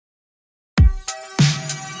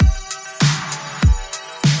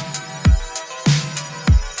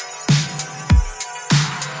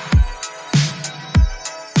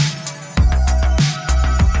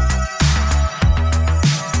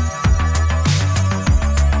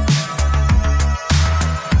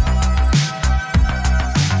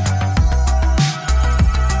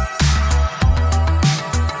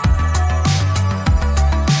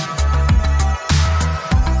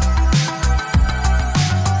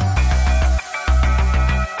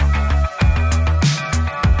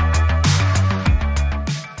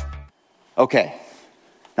Okay,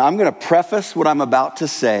 now I'm going to preface what I'm about to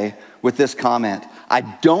say with this comment. I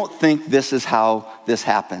don't think this is how this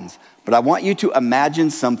happens, but I want you to imagine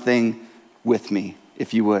something with me,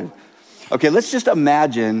 if you would. Okay, let's just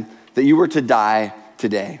imagine that you were to die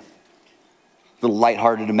today. Little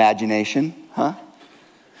lighthearted imagination, huh?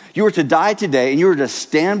 You were to die today and you were to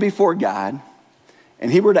stand before God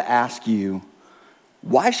and he were to ask you,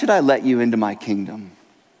 why should I let you into my kingdom?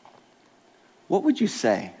 What would you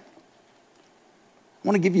say? I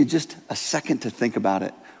want to give you just a second to think about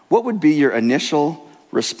it. What would be your initial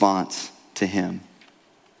response to him?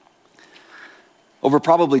 Over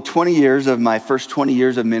probably 20 years of my first 20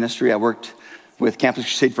 years of ministry, I worked with Campus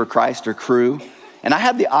Crusade for Christ, or Cru, and I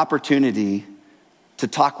had the opportunity to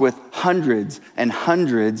talk with hundreds and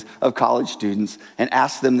hundreds of college students and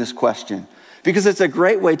ask them this question. Because it's a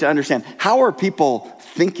great way to understand, how are people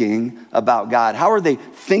thinking about God? How are they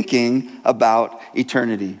thinking about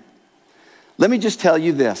eternity? Let me just tell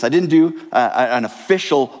you this. I didn't do an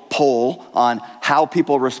official poll on how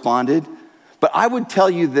people responded, but I would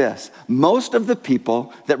tell you this. Most of the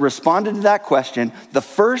people that responded to that question, the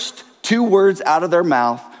first 2 words out of their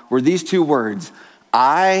mouth were these 2 words: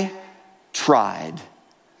 I tried, ...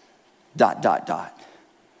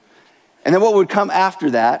 And then what would come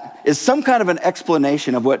after that is some kind of an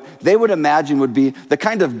explanation of what they would imagine would be the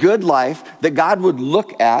kind of good life that God would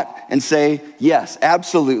look at and say, yes,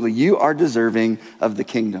 absolutely, you are deserving of the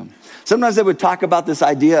kingdom. Sometimes they would talk about this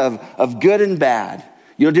idea of good and bad.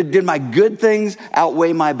 You know, did my good things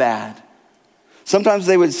outweigh my bad? Sometimes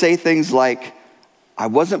they would say things like, I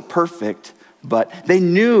wasn't perfect, but they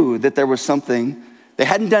knew that there was something. They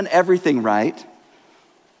hadn't done everything right.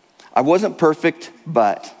 I wasn't perfect,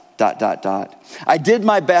 but ... I did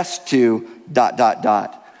my best to ...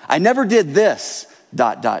 I never did this ...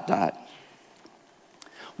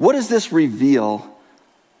 What does this reveal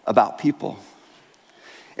about people?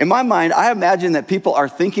 In my mind, I imagine that people are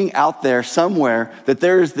thinking out there somewhere that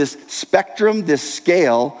there is this spectrum, this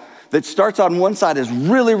scale that starts on one side as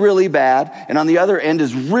really, really bad, and on the other end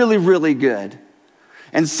is really, really good.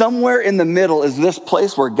 And somewhere in the middle is this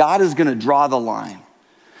place where God is going to draw the line.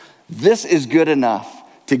 This is good enough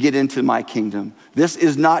to get into my kingdom. This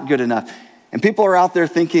is not good enough. And people are out there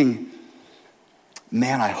thinking,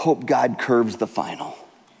 man, I hope God curves the final.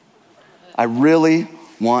 I really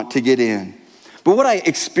want to get in. But what I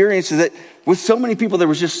experienced is that with so many people, there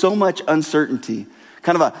was just so much uncertainty.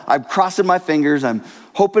 I'm crossing my fingers, I'm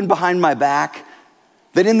hoping behind my back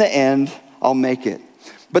that in the end, I'll make it.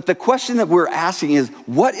 But the question that we're asking is,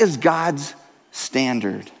 what is God's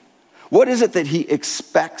standard? What is it that he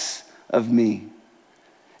expects of me?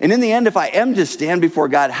 And in the end, if I am to stand before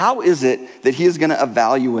God, how is it that he is going to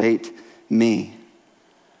evaluate me?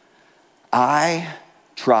 I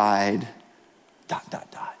tried ...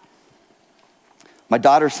 My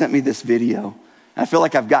daughter sent me this video, and I feel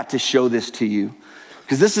like I've got to show this to you.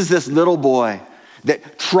 Because this is this little boy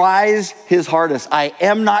that tries his hardest. I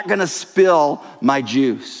am not going to spill my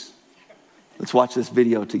juice. Let's watch this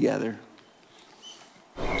video together.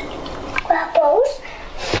 Apples.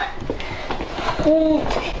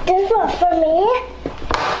 This one for me.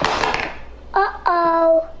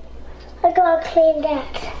 Uh-oh. I gotta clean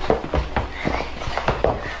that.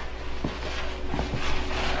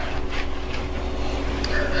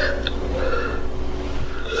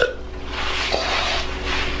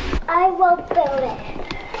 I will build it.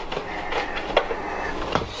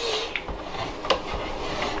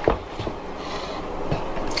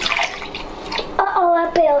 Uh-oh, I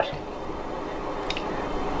built.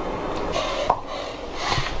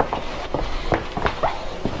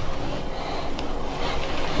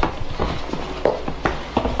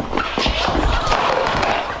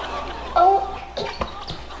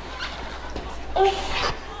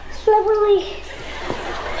 Slippery.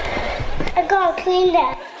 I gotta clean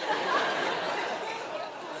that.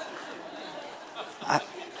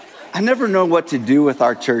 I never know what to do with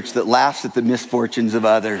our church that laughs at the misfortunes of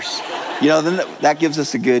others. You know, then that gives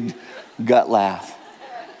us a good gut laugh.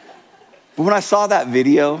 But when I saw that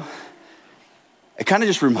video, it kind of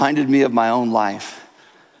just reminded me of my own life.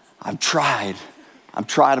 I've tried. I'm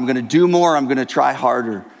going to do more. I'm going to try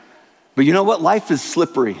harder. But you know what? Life is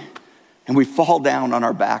slippery. And we fall down on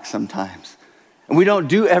our back sometimes. And we don't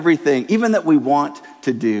do everything, even that we want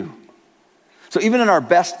to do. So even in our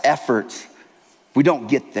best efforts, we don't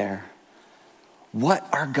get there. What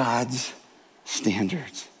are God's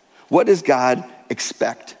standards? What does God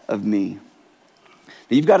expect of me? Now,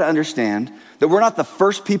 you've got to understand that we're not the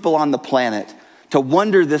first people on the planet to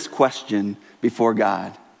wonder this question before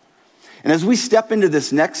God. And as we step into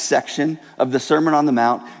this next section of the Sermon on the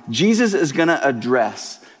Mount, Jesus is going to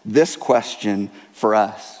address this question for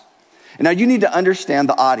us. And now you need to understand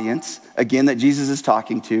the audience, again, that Jesus is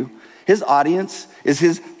talking to. His audience is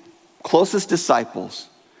his closest disciples,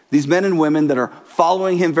 these men and women that are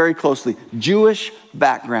following him very closely, Jewish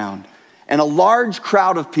background, and a large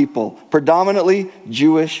crowd of people, predominantly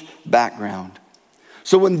Jewish background.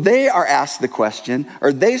 So when they are asked the question,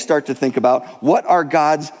 or they start to think about what are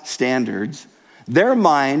God's standards, their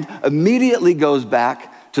mind immediately goes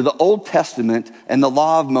back to the Old Testament and the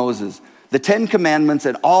law of Moses, the 10 commandments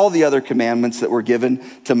and all the other commandments that were given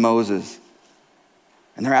to Moses.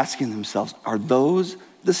 And they're asking themselves, are those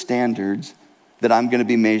the standards that I'm going to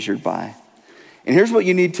be measured by? And here's what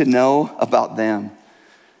you need to know about them.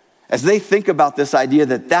 As they think about this idea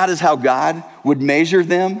that that is how God would measure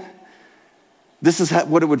them, this is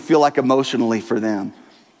what it would feel like emotionally for them.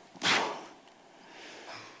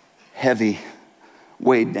 Heavy,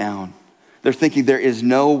 weighed down. They're thinking there is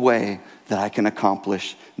no way that I can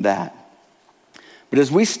accomplish that. But as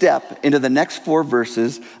we step into the next 4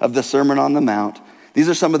 verses of the Sermon on the Mount, these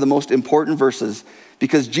are some of the most important verses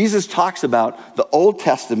because Jesus talks about the Old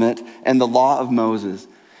Testament and the law of Moses.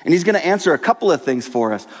 And he's going to answer a couple of things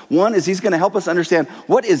for us. One is he's going to help us understand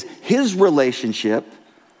what is his relationship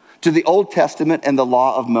to the Old Testament and the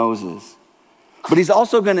law of Moses. But he's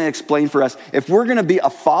also going to explain for us, if we're going to be a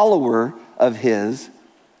follower of his,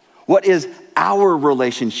 what is our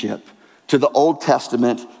relationship to the Old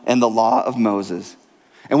Testament and the law of Moses.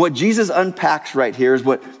 And what Jesus unpacks right here is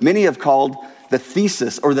what many have called the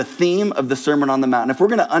thesis or the theme of the Sermon on the Mount. And if we're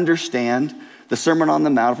going to understand the Sermon on the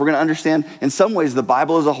Mount, if we're going to understand in some ways the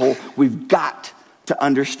Bible as a whole, we've got to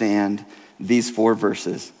understand these 4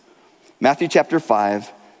 verses. Matthew chapter 5,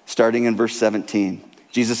 starting in verse 17,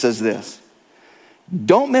 Jesus says this,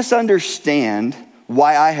 "Don't misunderstand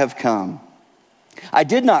why I have come. I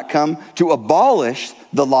did not come to abolish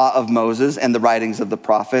the law of Moses and the writings of the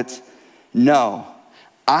prophets. No,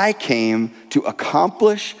 I came to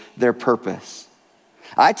accomplish their purpose.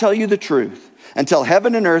 I tell you the truth, until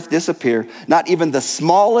heaven and earth disappear, not even the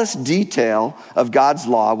smallest detail of God's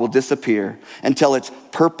law will disappear until its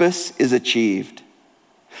purpose is achieved.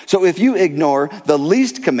 So if you ignore the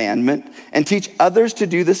least commandment and teach others to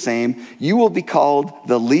do the same, you will be called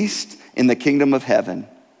the least in the kingdom of heaven.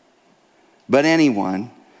 But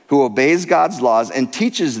anyone who obeys God's laws and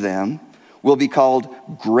teaches them will be called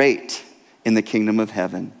great in the kingdom of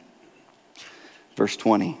heaven." Verse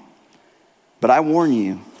 20, "But I warn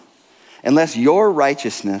you, unless your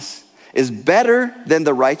righteousness is better than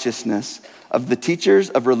the righteousness of the teachers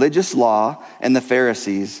of religious law and the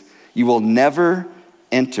Pharisees, you will never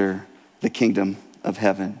enter the kingdom of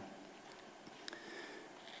heaven."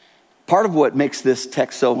 Part of what makes this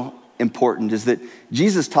text so important is that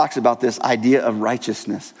Jesus talks about this idea of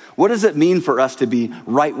righteousness. What does it mean for us to be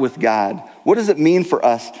right with God? What does it mean for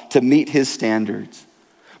us to meet his standards?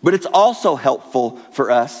 But it's also helpful for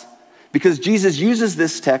us because Jesus uses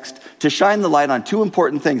this text to shine the light on 2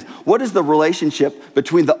 important things. What is the relationship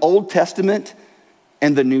between the Old Testament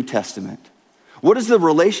and the New Testament? What is the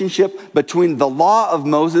relationship between the law of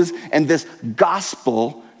Moses and this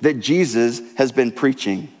gospel that Jesus has been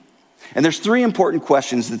preaching? And there's 3 important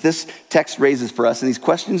questions that this text raises for us, and these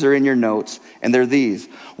questions are in your notes, and they're these.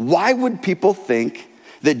 Why would people think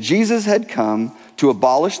that Jesus had come to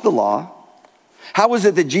abolish the law? How is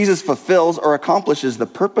it that Jesus fulfills or accomplishes the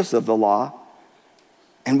purpose of the law?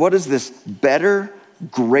 And what is this better,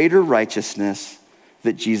 greater righteousness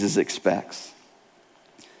that Jesus expects?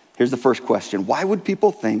 Here's the first question. Why would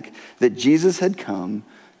people think that Jesus had come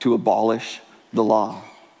to abolish the law?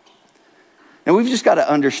 And we've just got to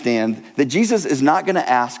understand that Jesus is not going to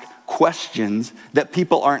ask questions that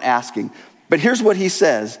people aren't asking. But here's what he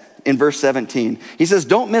says in verse 17. He says,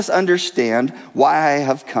 "Don't misunderstand why I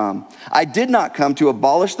have come. I did not come to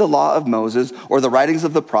abolish the law of Moses or the writings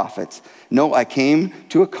of the prophets. No, I came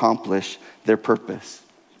to accomplish their purpose."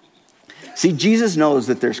 See, Jesus knows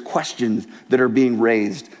that there's questions that are being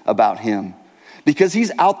raised about him because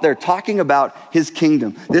he's out there talking about his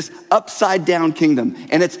kingdom, this upside down kingdom,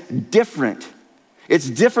 and it's different. It's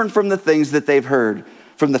different from the things that they've heard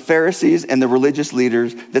from the Pharisees and the religious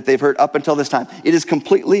leaders that they've heard up until this time. It is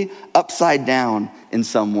completely upside down in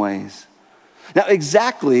some ways. Now,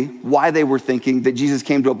 exactly why they were thinking that Jesus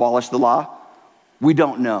came to abolish the law, we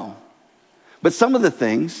don't know. But some of the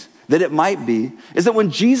things that it might be is that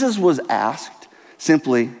when Jesus was asked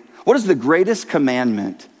simply, what is the greatest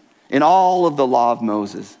commandment in all of the law of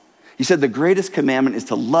Moses? He said the greatest commandment is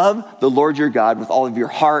to love the Lord your God with all of your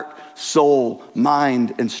heart, soul,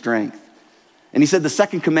 mind, and strength. And he said the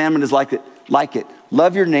second commandment is like it,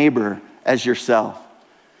 love your neighbor as yourself.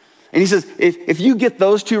 And he says, if you get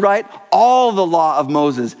those two right, all the law of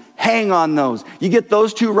Moses, hang on those. You get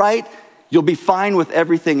those two right, you'll be fine with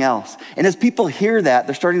everything else. And as people hear that,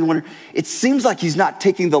 they're starting to wonder, it seems like he's not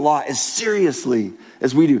taking the law as seriously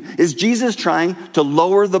as we do. Is Jesus trying to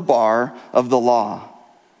lower the bar of the law?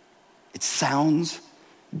 It sounds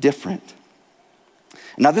different.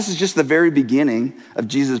 Now, this is just the very beginning of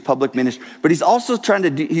Jesus' public ministry, but he's also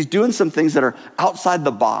he's doing some things that are outside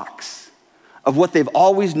the box of what they've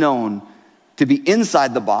always known to be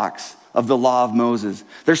inside the box of the law of Moses.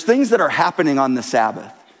 There's things that are happening on the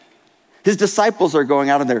Sabbath. His disciples are going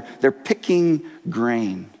out and they're picking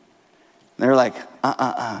grain. They're like,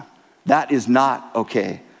 that is not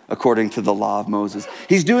okay according to the law of Moses.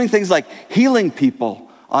 He's doing things like healing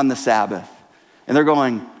people on the Sabbath. And they're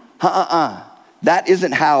going, that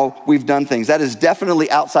isn't how we've done things. That is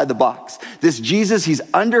definitely outside the box. This Jesus, he's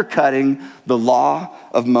undercutting the law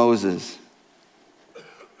of Moses.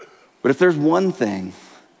 But if there's one thing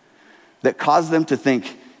that caused them to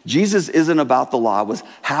think Jesus isn't about the law, was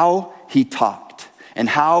how he talked and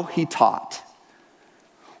how he taught.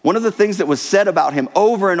 One of the things that was said about him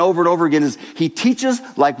over and over and over again is he teaches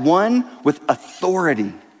like one with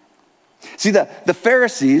authority. See, the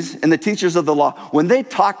Pharisees and the teachers of the law, when they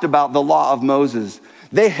talked about the law of Moses,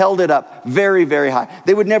 they held it up very, very high.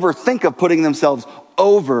 They would never think of putting themselves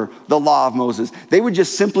over the law of Moses. They would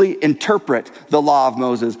just simply interpret the law of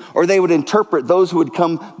Moses, or they would interpret those who would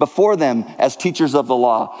come before them as teachers of the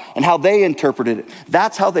law and how they interpreted it.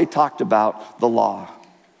 That's how they talked about the law.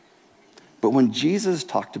 But when Jesus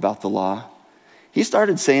talked about the law, he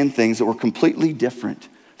started saying things that were completely different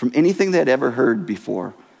from anything they had ever heard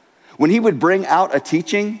before. When he would bring out a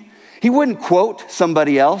teaching, he wouldn't quote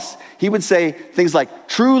somebody else. He would say things like,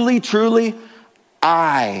 truly, truly,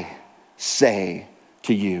 I say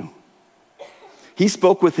to you. He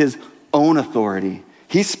spoke with his own authority.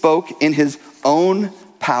 He spoke in his own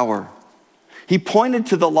power. He pointed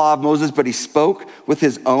to the law of Moses, but he spoke with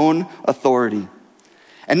his own authority.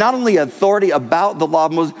 And not only authority about the law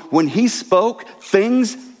of Moses, when he spoke,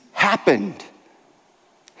 things happened.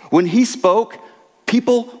 When he spoke,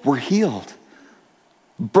 people were healed.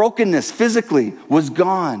 Brokenness physically was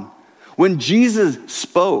gone. When Jesus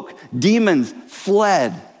spoke, demons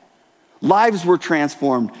fled. Lives were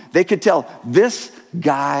transformed. They could tell this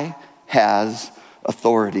guy has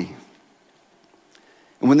authority.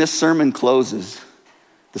 And when this sermon closes,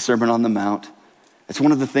 the Sermon on the Mount, it's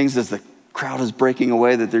one of the things as the crowd is breaking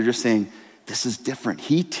away that they're just saying, this is different.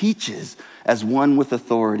 He teaches as one with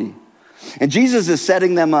authority. And Jesus is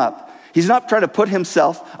setting them up. He's not trying to put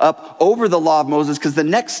himself up over the law of Moses, because the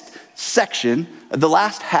next section, the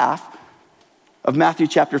last half of Matthew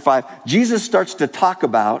chapter 5, Jesus starts to talk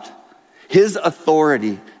about his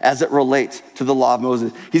authority as it relates to the law of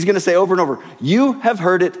Moses. He's going to say over and over, you have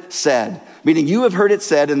heard it said, meaning you have heard it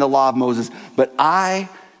said in the law of Moses, but I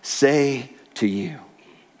say to you.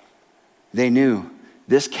 They knew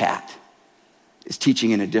this cat is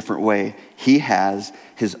teaching in a different way. He has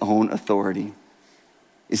his own authority.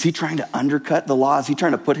 Is he trying to undercut the law? Is he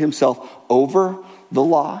trying to put himself over the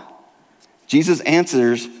law? Jesus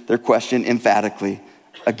answers their question emphatically.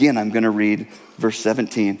 Again, I'm going to read verse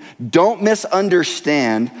 17. Don't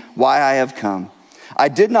misunderstand why I have come. I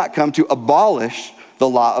did not come to abolish the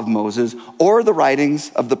law of Moses or the writings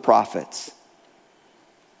of the prophets.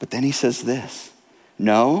 But then he says this,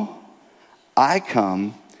 no, I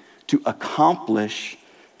come to accomplish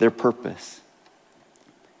their purpose.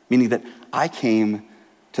 Meaning that I came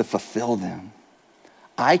to fulfill them.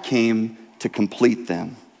 I came to complete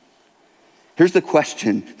them. Here's the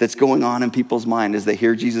question that's going on in people's mind as they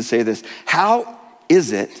hear Jesus say this. How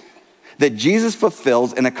is it that Jesus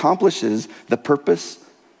fulfills and accomplishes the purpose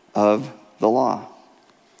of the law?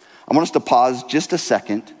 I want us to pause just a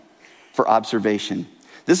second for observation.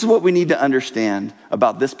 This is what we need to understand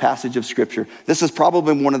about this passage of Scripture. This is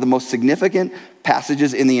probably one of the most significant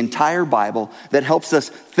passages in the entire Bible that helps us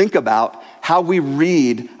think about how we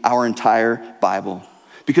read our entire Bible.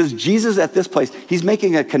 Because Jesus at this place, he's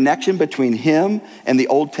making a connection between him and the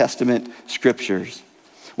Old Testament Scriptures.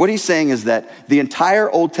 What he's saying is that the entire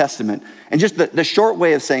Old Testament, and just the short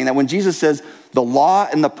way of saying that, when Jesus says the law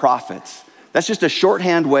and the prophets, that's just a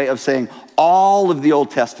shorthand way of saying all of the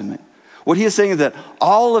Old Testament. What he is saying is that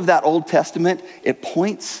all of that Old Testament, it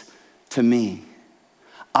points to me.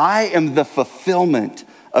 I am the fulfillment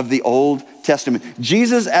of the Old Testament.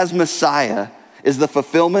 Jesus as Messiah is the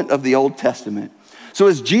fulfillment of the Old Testament. So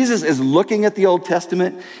as Jesus is looking at the Old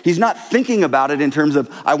Testament, he's not thinking about it in terms of,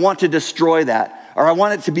 I want to destroy that, or I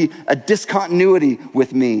want it to be a discontinuity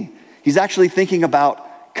with me. He's actually thinking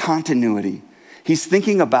about continuity. He's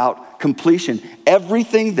thinking about completion.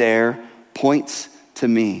 Everything there points to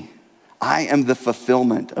me. I am the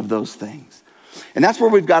fulfillment of those things. And that's where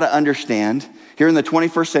we've got to understand here in the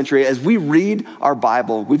 21st century, as we read our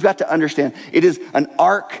Bible, we've got to understand it is an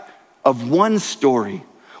arc of one story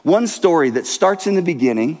that starts in the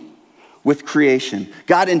beginning with creation.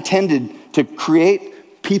 God intended to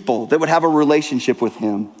create people that would have a relationship with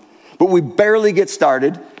him. But we barely get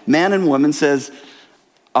started. Man and woman says,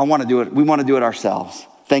 I want to do it. We want to do it ourselves.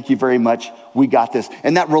 Thank you very much. We got this.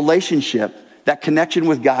 And that relationship, that connection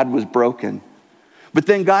with God was broken. But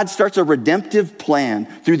then God starts a redemptive plan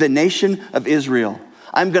through the nation of Israel.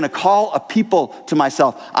 I'm going to call a people to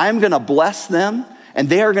myself. I'm going to bless them, and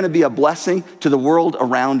they are going to be a blessing to the world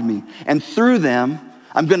around me. And through them,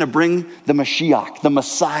 I'm going to bring the Mashiach, the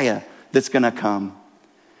Messiah that's going to come.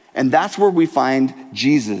 And that's where we find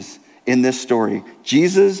Jesus in this story.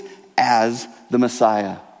 Jesus as the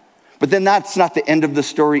Messiah. But then that's not the end of the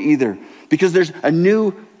story either, because there's a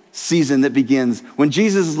new season that begins. When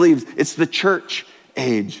Jesus leaves, it's the church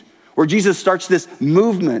age, where Jesus starts this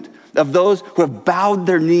movement of those who have bowed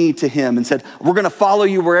their knee to him and said, we're going to follow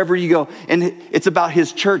you wherever you go. And it's about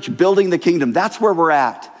his church building the kingdom. That's where we're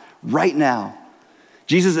at right now.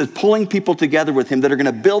 Jesus is pulling people together with him that are going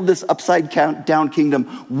to build this upside down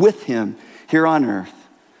kingdom with him here on earth.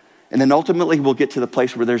 And then ultimately we'll get to the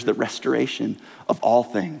place where there's the restoration of all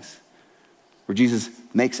things, where Jesus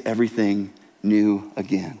makes everything new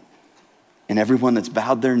again. And everyone that's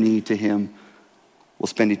bowed their knee to him will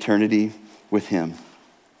spend eternity with him.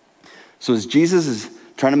 So as Jesus is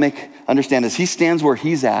trying to understand, as he stands where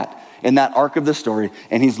he's at in that arc of the story,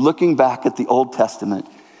 and he's looking back at the Old Testament,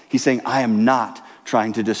 he's saying, I am not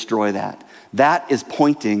trying to destroy that. That is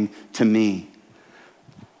pointing to me.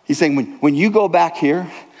 He's saying, when you go back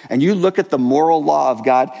here and you look at the moral law of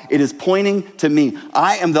God, it is pointing to me.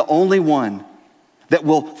 I am the only one that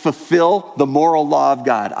will fulfill the moral law of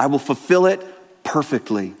God. I will fulfill it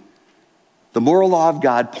perfectly. The moral law of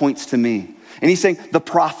God points to me. And he's saying the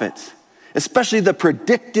prophets, especially the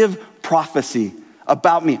predictive prophecy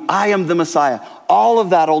about me, I am the Messiah. All of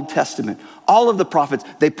that Old Testament, all of the prophets,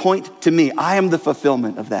 they point to me. I am the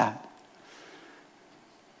fulfillment of that.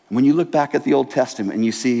 When you look back at the Old Testament and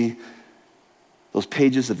you see those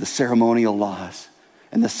pages of the ceremonial laws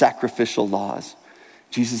and the sacrificial laws,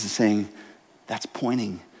 Jesus is saying, that's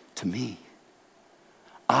pointing to me.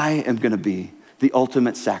 I am going to be the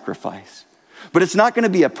ultimate sacrifice. But it's not going to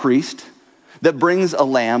be a priest that brings a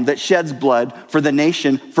lamb that sheds blood for the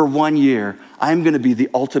nation for 1 year. I'm going to be the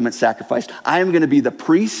ultimate sacrifice. I am going to be the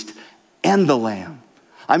priest and the lamb.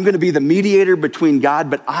 I'm going to be the mediator between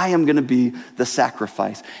God, but I am going to be the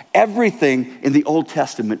sacrifice. Everything in the Old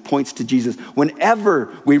Testament points to Jesus.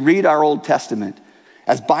 Whenever we read our Old Testament,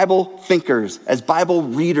 as Bible thinkers, as Bible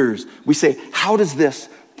readers, we say, how does this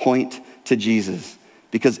point to Jesus?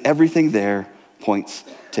 Because everything there points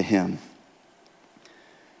to him.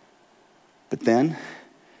 But then,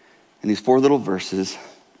 in these 4 little verses,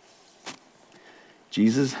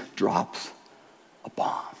 Jesus drops a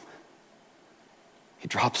bomb. He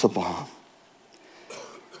drops a bomb.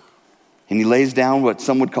 And he lays down what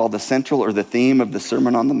some would call the central or the theme of the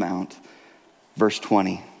Sermon on the Mount. Verse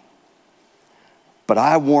 20. But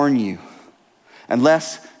I warn you,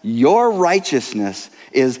 unless your righteousness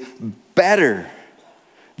is better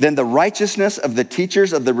than the righteousness of the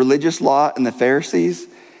teachers of the religious law and the Pharisees,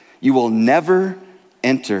 you will never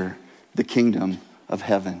enter the kingdom of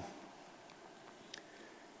heaven.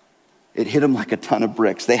 It hit them like a ton of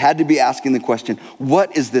bricks. They had to be asking the question,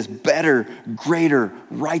 what is this better, greater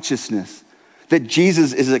righteousness that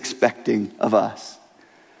Jesus is expecting of us?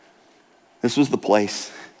 This was the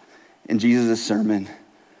place in Jesus' sermon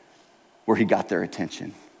where he got their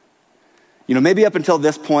attention. You know, maybe up until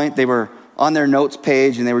this point, they were on their notes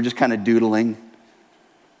page and they were just kind of doodling.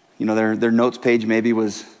 You know, their notes page maybe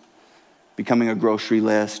was becoming a grocery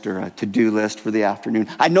list or a to-do list for the afternoon.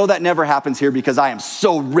 I know that never happens here because I am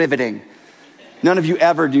so riveting. None of you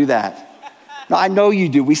ever do that. No, I know you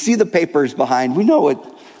do. We see the papers behind. We know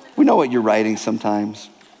what you're writing sometimes.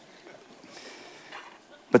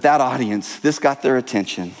 But that audience, this got their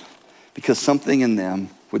attention because something in them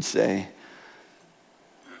would say,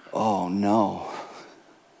 oh no.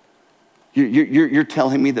 You're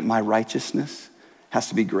telling me that my righteousness has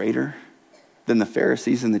to be greater than the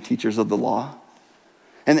Pharisees and the teachers of the law?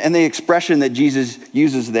 And the expression that Jesus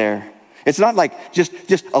uses there, it's not like just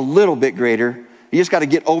a little bit greater. You just got to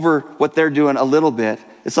get over what they're doing a little bit.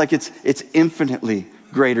 It's like it's infinitely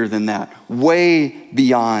greater than that, way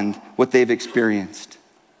beyond what they've experienced.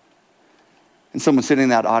 And someone sitting in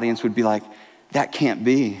that audience would be like, that can't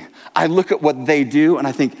be. I look at what they do and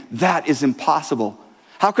I think, that is impossible.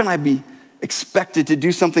 How can I be expected to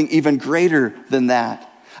do something even greater than that?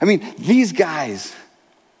 I mean, these guys,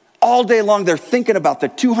 all day long, they're thinking about the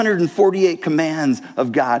 248 commands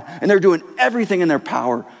of God, and they're doing everything in their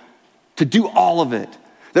power to do all of it.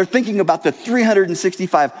 They're thinking about the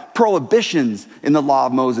 365 prohibitions in the law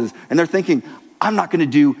of Moses, and they're thinking, I'm not going to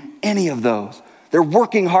do any of those. They're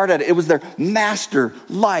working hard at it. It was their master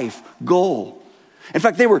life goal. In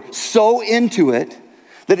fact, they were so into it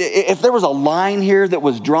that if there was a line here that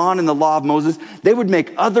was drawn in the law of Moses, they would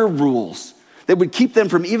make other rules that would keep them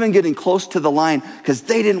from even getting close to the line because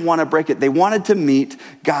they didn't want to break it. They wanted to meet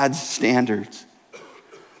God's standards.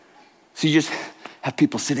 So you just have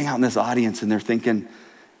people sitting out in this audience and they're thinking,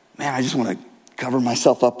 man, I just want to cover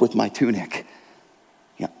myself up with my tunic.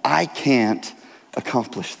 I can't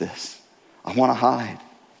accomplish this. I want to hide.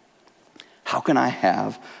 How can I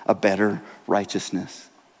have a better righteousness?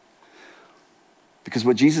 Because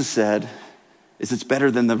what Jesus said is it's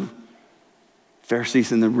better than the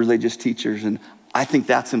Pharisees and the religious teachers, and I think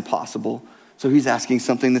that's impossible. So he's asking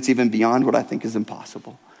something that's even beyond what I think is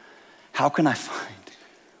impossible. How can I find?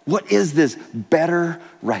 What is this better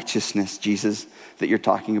righteousness, Jesus, that you're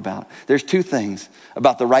talking about? There's two things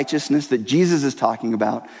about the righteousness that Jesus is talking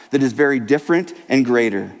about that is very different and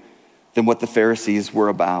greater than what the Pharisees were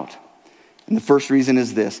about. And the first reason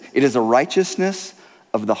is this: it is a righteousness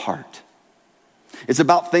of the heart. It's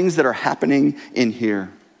about things that are happening in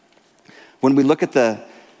here. When we look at the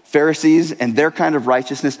Pharisees and their kind of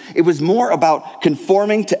righteousness, it was more about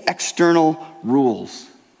conforming to external rules.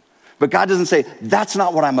 But God doesn't say, that's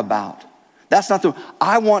not what I'm about.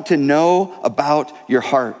 I want to know about your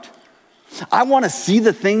heart. I want to see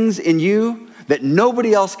the things in you that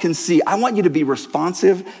nobody else can see. I want you to be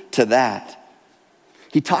responsive to that.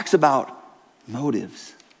 He talks about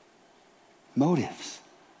motives. Motives.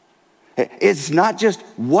 It's not just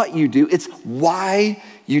what you do, it's why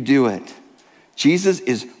you do it. Jesus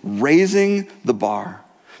is raising the bar.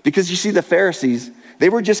 Because you see, the Pharisees, they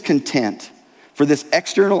were just content for this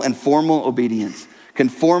external and formal obedience,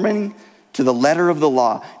 conforming to the letter of the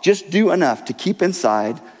law. Just do enough to keep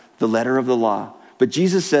inside the letter of the law. But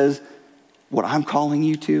Jesus says, what I'm calling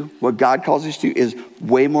you to, what God calls us to, is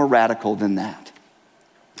way more radical than that.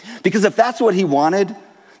 Because if that's what he wanted,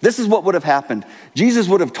 this is what would have happened. Jesus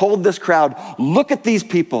would have told this crowd, look at these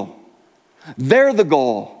people. They're the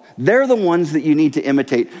goal. They're the ones that you need to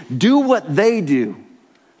imitate. Do what they do.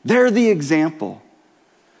 They're the example.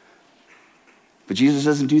 But Jesus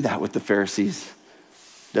doesn't do that with the Pharisees,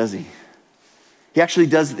 does he? He actually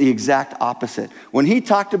does the exact opposite. When he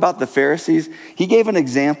talked about the Pharisees, he gave an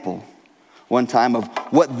example one time of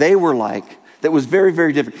what they were like that was very,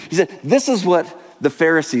 very different. He said, this is what the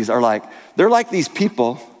Pharisees are like. They're like these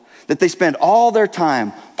people that they spend all their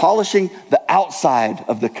time polishing the outside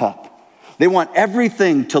of the cup. They want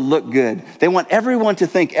everything to look good. They want everyone to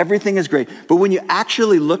think everything is great. But when you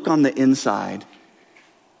actually look on the inside,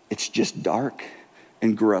 it's just dark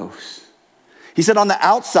and gross. He said on the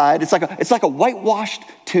outside, it's like a whitewashed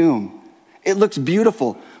tomb. It looks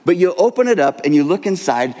beautiful, but you open it up and you look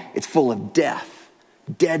inside, it's full of death,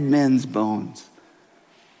 dead men's bones.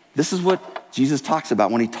 This is what Jesus talks about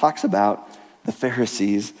when he talks about the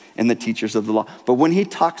Pharisees and the teachers of the law. But when he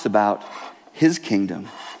talks about his kingdom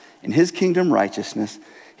and his kingdom righteousness,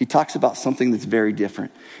 he talks about something that's very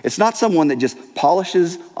different. It's not someone that just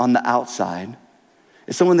polishes on the outside.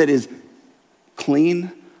 It's someone that is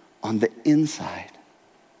clean on the inside.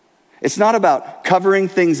 It's not about covering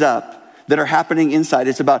things up that are happening inside.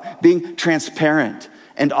 It's about being transparent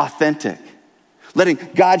and authentic, letting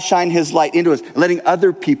God shine his light into us, letting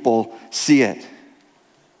other people see it.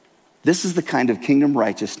 This is the kind of kingdom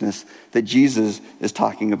righteousness that Jesus is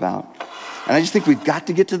talking about. And I just think we've got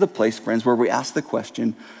to get to the place, friends, where we ask the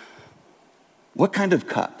question, what kind of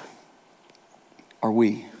cup are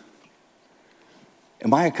we?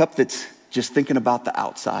 Am I a cup that's just thinking about the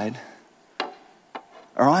outside?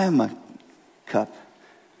 Or I am a cup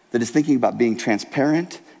that is thinking about being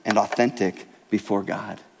transparent and authentic before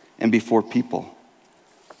God and before people?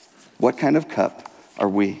 What kind of cup are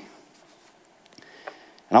we?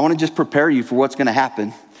 And I want to just prepare you for what's going to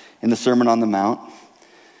happen in the Sermon on the Mount,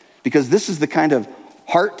 because this is the kind of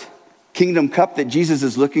heart kingdom cup that Jesus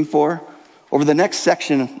is looking for. Over the next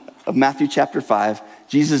section of Matthew chapter 5,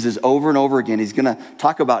 Jesus is over and over again. He's going to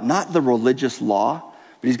talk about not the religious law,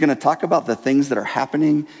 but he's going to talk about the things that are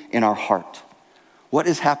happening in our heart. What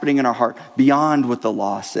is happening in our heart beyond what the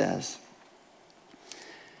law says?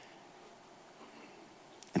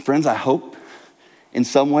 And friends, I hope in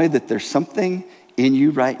some way that there's something in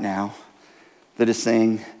you right now that is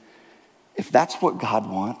saying, if that's what God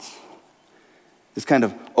wants, this kind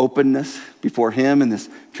of openness before him and this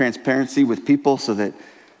transparency with people so that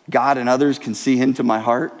God and others can see into my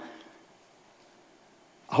heart,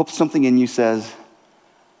 I hope something in you says,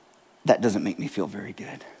 that doesn't make me feel very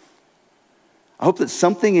good. I hope that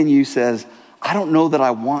something in you says, I don't know that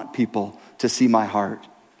I want people to see my heart.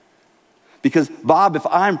 Because, Bob, if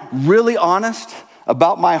I'm really honest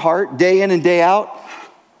about my heart day in and day out,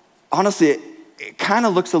 honestly, it kind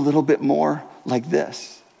of looks a little bit more like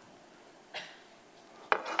this.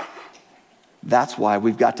 That's why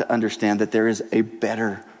we've got to understand that there is a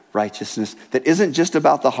better righteousness that isn't just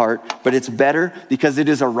about the heart, but it's better because it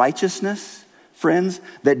is a righteousness, friends,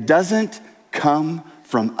 that doesn't come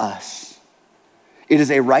from us. It is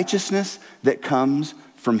a righteousness that comes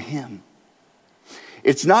from him.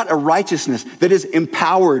 It's not a righteousness that is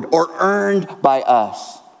empowered or earned by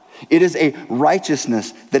us. It is a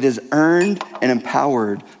righteousness that is earned and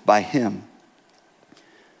empowered by him.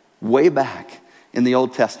 Way back in the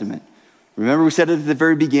Old Testament, remember we said it at the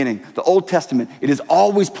very beginning, the Old Testament, it is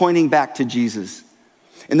always pointing back to Jesus.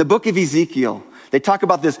 In the book of Ezekiel, they talk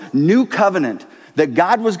about this new covenant that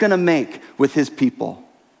God was going to make with his people.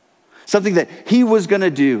 Something that he was going to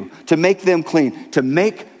do to make them clean, to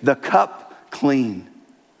make the cup clean.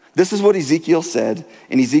 This is what Ezekiel said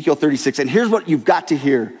in Ezekiel 36. And here's what you've got to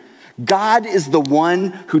hear. God is the one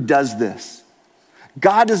who does this.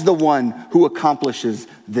 God is the one who accomplishes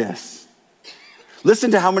this.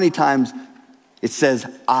 Listen to how many times it says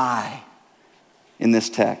I in this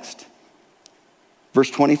text.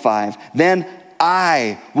 Verse 25, then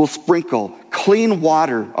I will sprinkle clean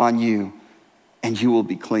water on you and you will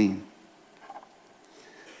be clean.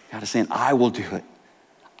 God is saying, I will do it.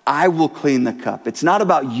 I will clean the cup. It's not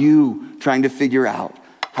about you trying to figure out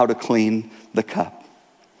how to clean the cup.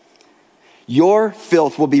 Your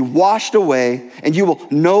filth will be washed away and you will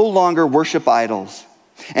no longer worship idols.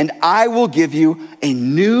 And I will give you a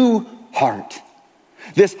new heart.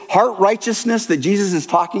 This heart righteousness that Jesus is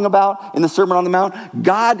talking about in the Sermon on the Mount,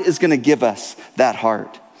 God is going to give us that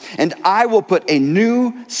heart. And I will put a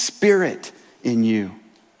new spirit in you.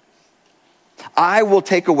 I will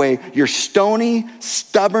take away your stony,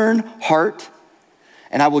 stubborn heart,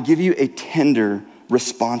 and I will give you a tender,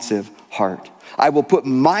 responsive heart. I will put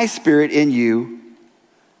my spirit in you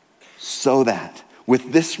so that,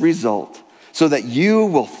 with this result, so that you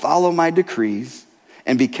will follow my decrees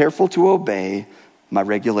and be careful to obey my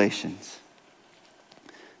regulations.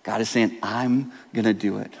 God is saying, I'm going to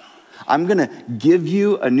do it. I'm going to give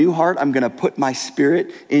you a new heart. I'm going to put my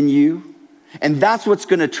spirit in you. And that's what's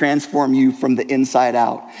going to transform you from the inside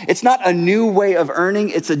out. It's not a new way of earning.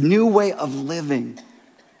 It's a new way of living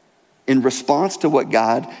in response to what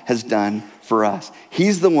God has done for us.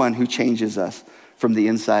 He's the one who changes us from the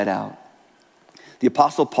inside out. The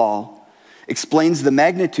Apostle Paul explains the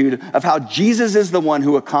magnitude of how Jesus is the one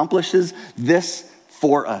who accomplishes this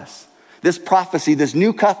for us. This prophecy, this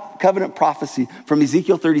new covenant prophecy from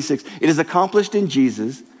Ezekiel 36, it is accomplished in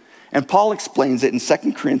Jesus. And Paul explains it in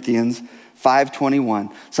 2 Corinthians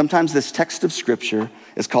 5:21. Sometimes this text of scripture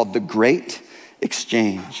is called the Great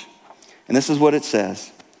Exchange. And this is what it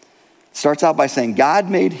says. It starts out by saying, God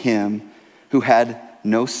made him who had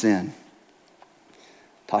no sin.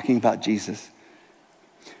 Talking about Jesus.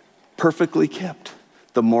 Perfectly kept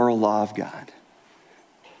the moral law of God.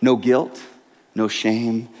 No guilt, no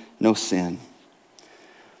shame, no sin.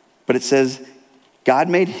 But it says, God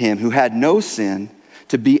made him who had no sin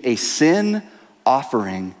to be a sin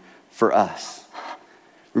offering for us.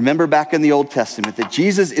 Remember back in the Old Testament that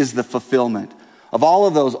Jesus is the fulfillment of all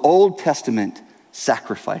of those Old Testament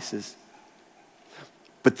sacrifices.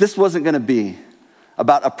 But this wasn't going to be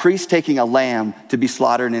about a priest taking a lamb to be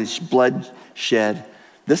slaughtered and its blood shed.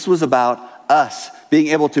 This was about us being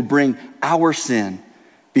able to bring our sin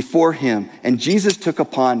before him. And Jesus took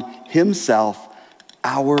upon himself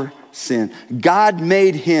our sin. God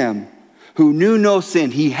made him who knew no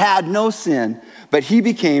sin. He had no sin, but he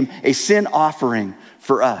became a sin offering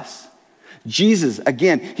for us. Jesus,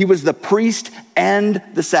 again, he was the priest and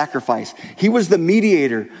the sacrifice. He was the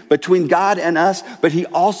mediator between God and us, but he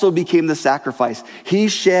also became the sacrifice. He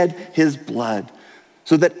shed his blood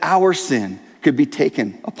so that our sin could be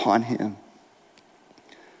taken upon him.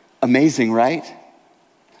 Amazing, right?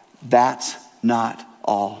 That's not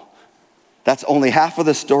all. That's only half of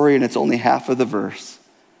the story, and it's only half of the verse.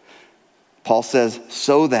 Paul says,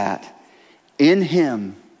 so that in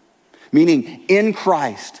him, meaning in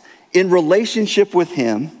Christ, in relationship with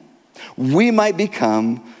him, we might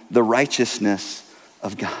become the righteousness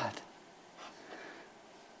of God.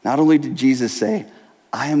 Not only did Jesus say,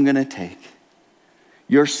 I am going to take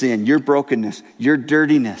your sin, your brokenness, your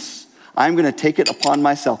dirtiness, I'm going to take it upon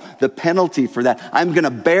myself. The penalty for that. I'm going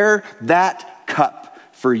to bear that cup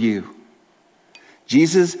for you.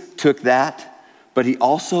 Jesus took that, but he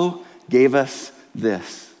also gave us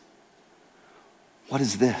this. What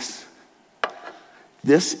is this?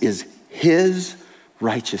 This is his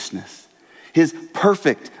righteousness, his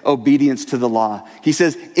perfect obedience to the law. He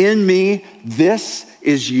says, in me, this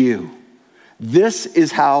is you. This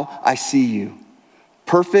is how I see you.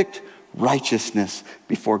 Perfect righteousness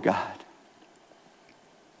before God.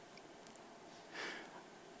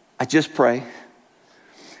 I just pray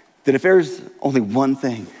that if there's only one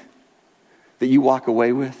thing that you walk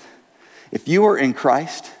away with, if you are in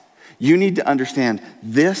Christ, you need to understand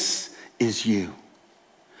this is you.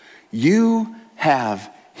 You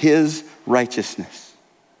have his righteousness.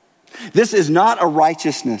 This is not a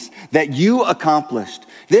righteousness that you accomplished.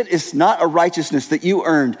 That is not a righteousness that you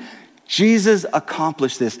earned. Jesus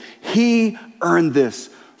accomplished this. He earned this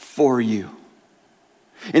for you.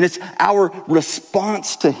 And it's our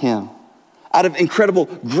response to him out of incredible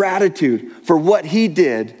gratitude for what he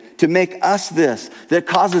did to make us this that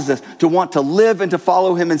causes us to want to live and to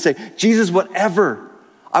follow him and say, Jesus, whatever,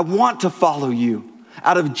 I want to follow you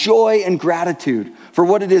out of joy and gratitude for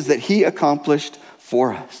what it is that he accomplished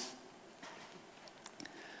for us.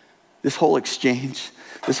 This whole exchange,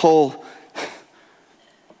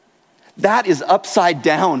 that is upside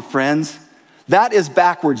down, friends. That is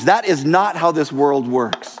backwards. That is not how this world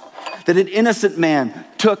works. That an innocent man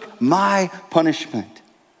took my punishment.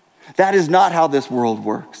 That is not how this world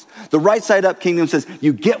works. The right side up kingdom says,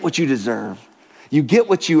 you get what you deserve. You get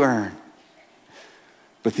what you earn.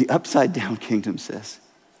 But the upside down kingdom says,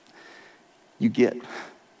 you get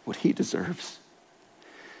what he deserves.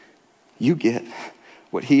 You get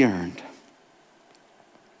what he earned.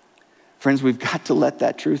 Friends, we've got to let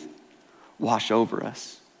that truth wash over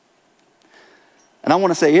us. And I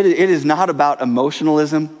want to say it is not about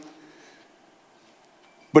emotionalism.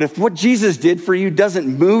 But if what Jesus did for you doesn't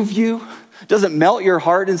move you, doesn't melt your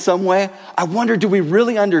heart in some way, I wonder, do we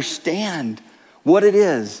really understand what it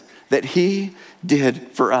is that he did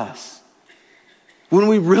for us? When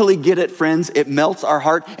we really get it, friends, it melts our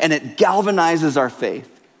heart and it galvanizes our faith.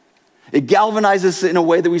 It galvanizes us in a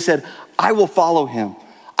way that we said, I will follow him.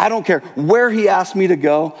 I don't care where he asks me to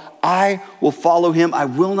go. I will follow him. I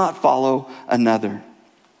will not follow another. And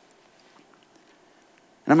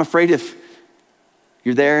I'm afraid if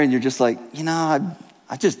you're there and you're just like, I've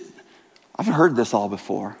heard this all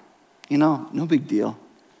before. No big deal.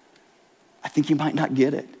 I think you might not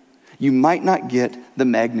get it. You might not get the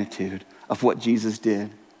magnitude of what Jesus did.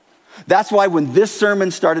 That's why when this sermon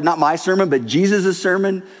started, not my sermon, but Jesus'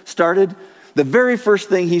 sermon started, the very first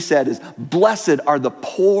thing he said is, blessed are the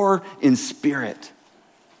poor in spirit.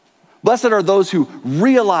 Blessed are those who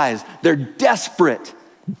realize their desperate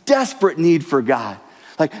need for God.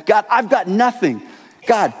 Like, God, I've got nothing.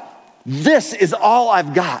 God, this is all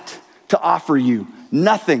I've got to offer you.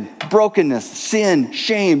 Nothing. Brokenness, sin,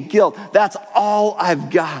 shame, guilt. That's all I've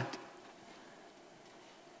got.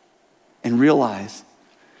 And realize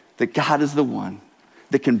that God is the one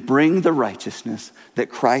that can bring the righteousness that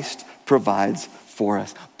Christ provides for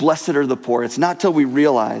us. Blessed are the poor. It's not till we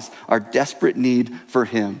realize our desperate need for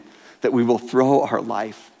him that we will throw our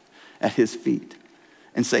life at his feet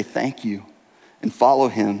and say thank you and follow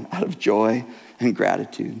him out of joy and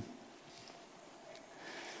gratitude.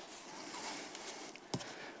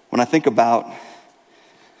 When I think about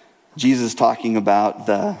Jesus talking about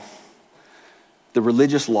the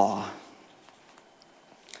religious law,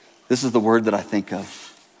 this is the word that I think of.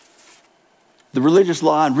 The religious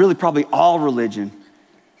law, and really probably all religion,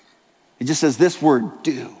 it just says this word,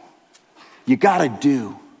 do. You gotta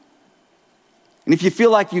do. And if you feel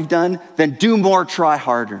like you've done, then do more, try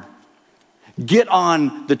harder. Get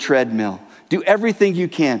on the treadmill. Do everything you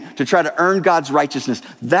can to try to earn God's righteousness.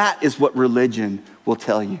 That is what religion will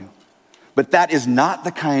tell you. But that is not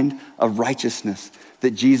the kind of righteousness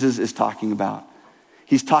that Jesus is talking about.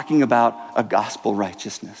 He's talking about a gospel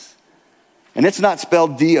righteousness. And it's not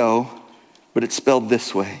spelled D-O, but it's spelled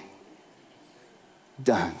this way.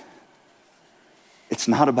 Done. It's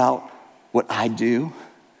not about what I do.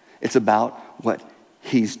 It's about what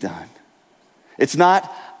he's done. It's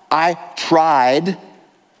not, I tried, ...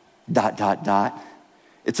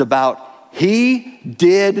 It's about he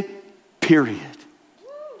did, period.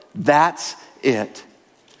 That's it.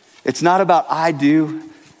 It's not about I do.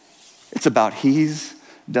 It's about he's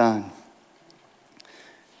done.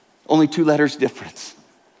 Only 2 letters difference,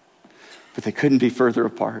 but they couldn't be further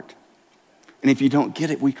apart. And if you don't get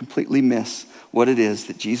it, we completely miss what it is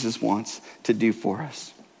that Jesus wants to do for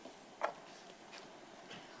us.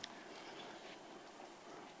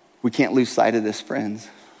 We can't lose sight of this, friends.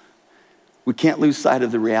 We can't lose sight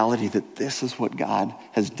of the reality that this is what God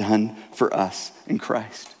has done for us in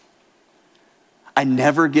Christ. I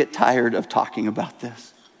never get tired of talking about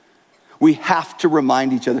this. We have to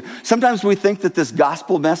remind each other. Sometimes we think that this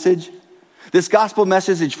gospel message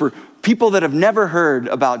is for people that have never heard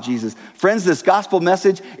about Jesus. Friends, this gospel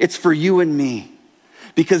message, it's for you and me.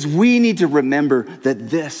 Because we need to remember that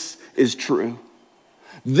this is true.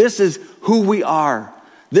 This is who we are.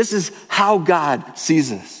 This is how God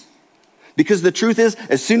sees us. Because the truth is,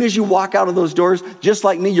 as soon as you walk out of those doors, just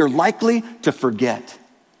like me, you're likely to forget.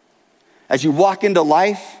 As you walk into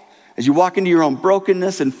life, as you walk into your own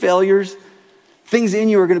brokenness and failures, things in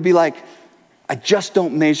you are going to be like, I just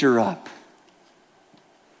don't measure up.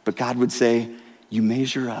 But God would say, you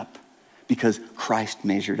measure up because Christ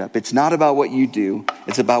measured up. It's not about what you do.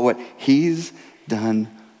 It's about what he's done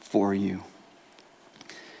for you.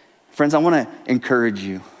 Friends, I want to encourage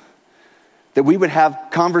you that we would have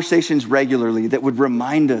conversations regularly that would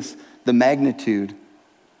remind us the magnitude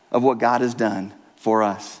of what God has done for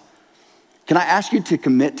us. Can I ask you to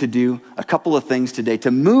commit to do a couple of things today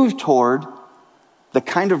to move toward the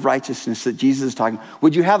kind of righteousness that Jesus is talking about?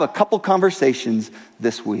 Would you have a couple conversations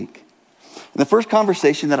this week? And the first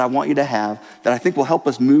conversation that I want you to have that I think will help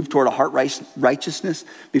us move toward a heart righteousness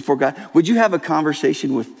before God, would you have a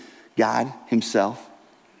conversation with God himself?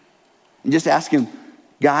 And just ask him,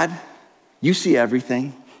 God, you see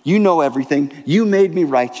everything. You know everything. You made me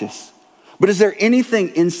righteous. But is there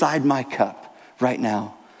anything inside my cup right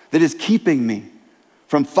now that is keeping me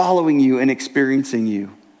from following you and experiencing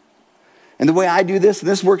you? And the way I do this, and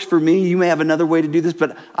this works for me, you may have another way to do this,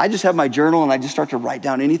 but I just have my journal and I just start to write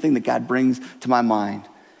down anything that God brings to my mind.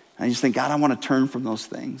 And I just think, God, I want to turn from those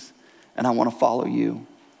things and I want to follow you.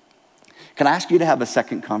 Can I ask you to have a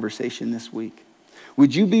second conversation this week?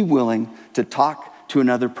 Would you be willing to talk to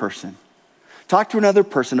another person? Talk to another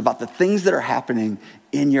person about the things that are happening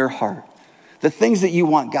in your heart, the things that you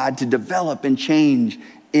want God to develop and change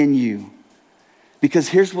in you. Because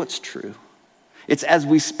here's what's true. It's as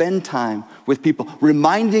we spend time with people,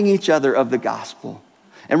 reminding each other of the gospel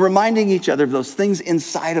and reminding each other of those things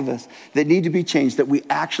inside of us that need to be changed, that we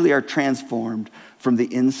actually are transformed from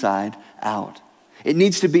the inside out. It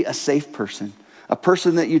needs to be a safe person, a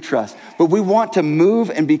person that you trust. But we want to move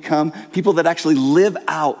and become people that actually live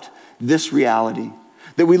out this reality,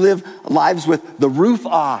 that we live lives with the roof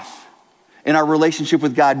off in our relationship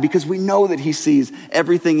with God because we know that he sees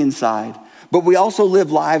everything inside. But we also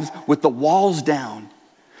live lives with the walls down.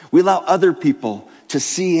 We allow other people to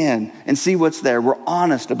see in and see what's there. We're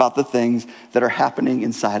honest about the things that are happening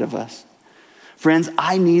inside of us. Friends,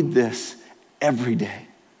 I need this every day.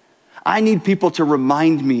 I need people to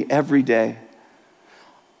remind me every day.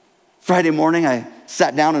 Friday morning, I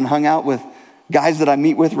sat down and hung out with guys that I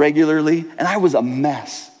meet with regularly, and I was a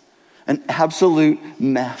mess, an absolute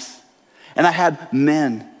mess. And I had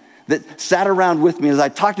men that sat around with me as I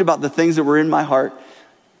talked about the things that were in my heart.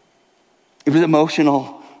 It was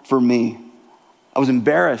emotional for me. I was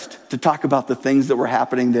embarrassed to talk about the things that were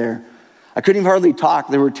happening there. I couldn't even hardly talk.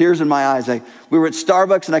 There were tears in my eyes. We were at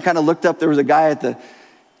Starbucks and I kind of looked up. There was a guy at the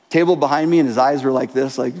table behind me and his eyes were like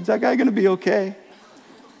this, like, is that guy going to be okay?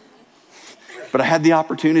 But I had the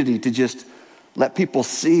opportunity to just let people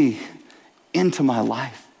see into my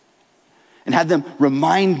life and had them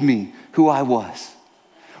remind me who I was.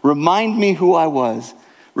 Remind me who I was.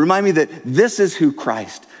 Remind me that this is who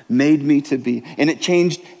Christ made me to be. And it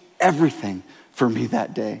changed everything for me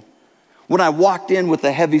that day. When I walked in with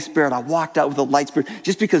a heavy spirit, I walked out with a light spirit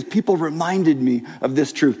just because people reminded me of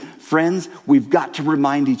this truth. Friends, we've got to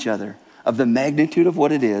remind each other of the magnitude of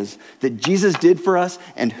what it is that Jesus did for us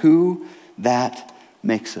and who that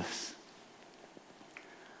makes us. I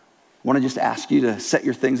want to just ask you to set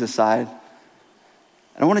your things aside.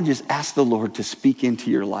 And I want to just ask the Lord to speak into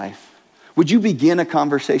your life. Would you begin a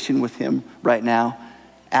conversation with him right now,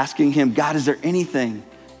 asking him, God, is there anything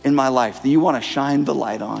in my life that you want to shine the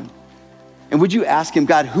light on? And would you ask him,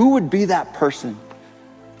 God, who would be that person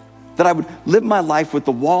that I would live my life with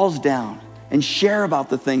the walls down and share about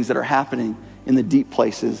the things that are happening in the deep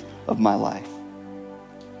places of my life?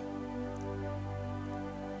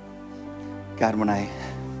 God, when I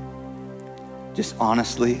just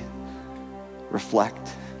honestly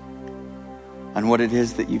reflect on what it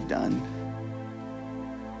is that you've done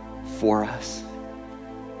for us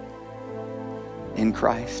in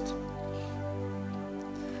Christ.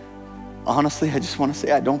 Honestly, I just want to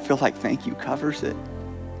say I don't feel like thank you covers it.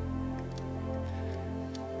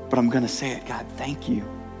 But I'm going to say it, God, thank you.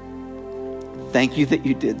 Thank you that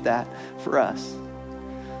you did that for us.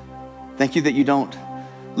 Thank you that you don't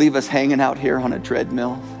leave us hanging out here on a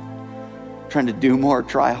treadmill trying to do more,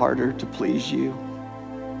 try harder to please you.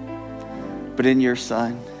 But in your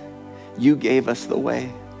Son, you gave us the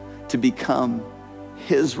way to become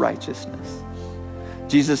his righteousness.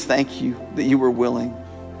 Jesus, thank you that you were willing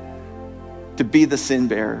to be the sin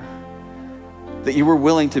bearer, that you were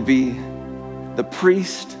willing to be the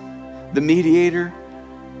priest, the mediator,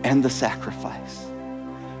 and the sacrifice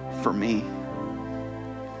for me.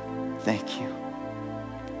 Thank you.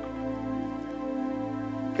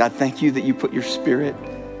 God, thank you that you put your Spirit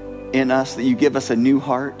in us, that you give us a new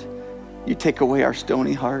heart. You take away our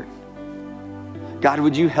stony heart. God,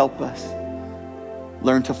 would you help us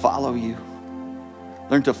learn to follow you?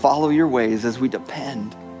 Learn to follow your ways as we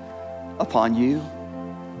depend upon you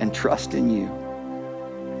and trust in you.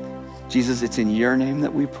 Jesus, it's in your name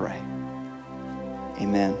that we pray.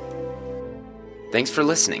 Amen. Thanks for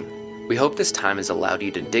listening. We hope this time has allowed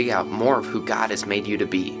you to dig out more of who God has made you to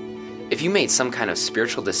be. If you made some kind of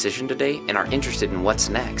spiritual decision today and are interested in what's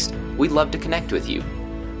next, we'd love to connect with you.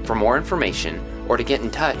 For more information or to get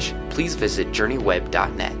in touch, please visit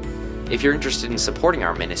JourneyWeb.net. If you're interested in supporting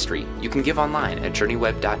our ministry, you can give online at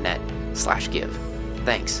JourneyWeb.net/give.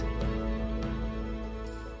 Thanks.